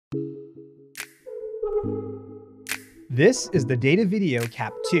This is the Datavideo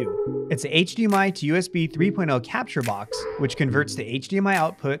CAP-2. It's a HDMI to USB 3.0 capture box, which converts the HDMI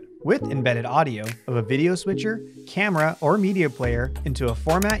output with embedded audio of a video switcher, camera, or media player into a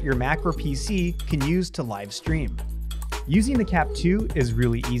format your Mac or PC can use to live stream. Using the CAP-2 is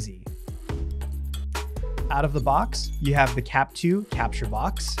really easy. Out of the box, you have the CAP-2 capture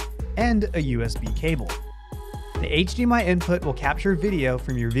box and a USB cable. The HDMI input will capture video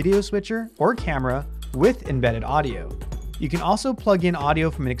from your video switcher or camera with embedded audio. You can also plug in audio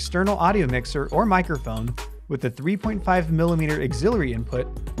from an external audio mixer or microphone with a 3.5mm auxiliary input,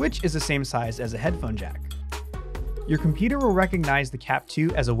 which is the same size as a headphone jack. Your computer will recognize the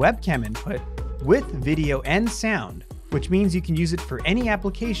CAP-2 as a webcam input with video and sound, which means you can use it for any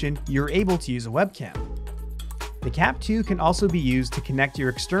application you're able to use a webcam. The CAP-2 can also be used to connect your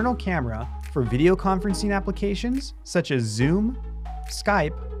external camera for video conferencing applications such as Zoom,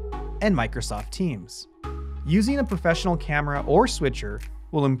 Skype, and Microsoft Teams. Using a professional camera or switcher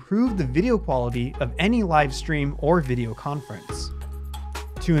will improve the video quality of any live stream or video conference.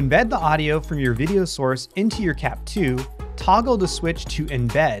 To embed the audio from your video source into your CAP-2, toggle the switch to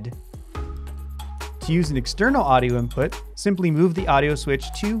embed. To use an external audio input, simply move the audio switch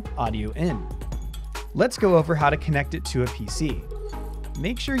to audio in. Let's go over how to connect it to a PC.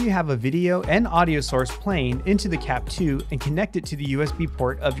 Make sure you have a video and audio source playing into the CAP-2 and connect it to the USB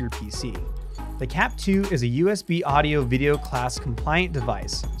port of your PC. The CAP-2 is a USB audio video class compliant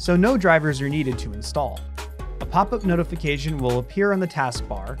device, so no drivers are needed to install. A pop-up notification will appear on the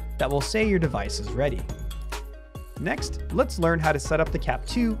taskbar that will say your device is ready. Next, let's learn how to set up the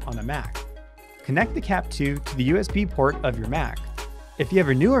CAP-2 on a Mac. Connect the CAP-2 to the USB port of your Mac. If you have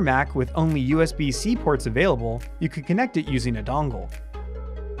a newer Mac with only USB-C ports available, you could connect it using a dongle.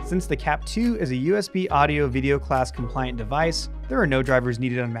 Since the CAP-2 is a USB audio video class compliant device, there are no drivers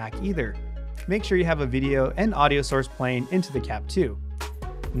needed on Mac either. Make sure you have a video and audio source playing into the CAP-2.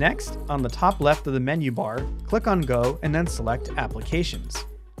 Next, on the top left of the menu bar, click on Go and then select Applications.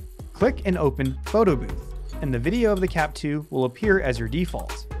 Click and open Photo Booth, and the video of the CAP-2 will appear as your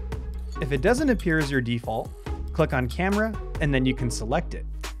default. If it doesn't appear as your default, click on Camera and then you can select it.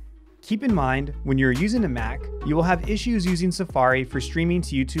 Keep in mind, when you're using a Mac, you will have issues using Safari for streaming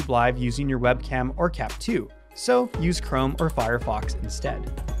to YouTube Live using your webcam or CAP-2, so use Chrome or Firefox instead.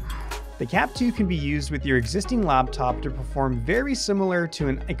 The CAP-2 can be used with your existing laptop to perform very similar to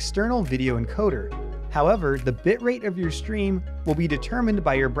an external video encoder. However, the bitrate of your stream will be determined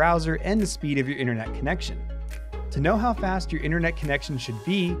by your browser and the speed of your internet connection. To know how fast your internet connection should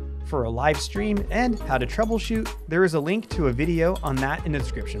be for a live stream and how to troubleshoot, there is a link to a video on that in the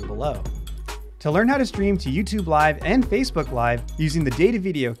description below. To learn how to stream to YouTube Live and Facebook Live using the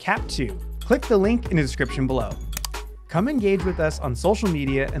Datavideo CAP-2, click the link in the description below. Come engage with us on social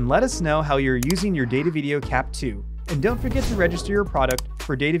media and let us know how you're using your Datavideo CAP-2. And don't forget to register your product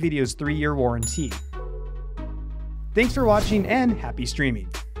for Datavideo's 3-year warranty. Thanks for watching and happy streaming!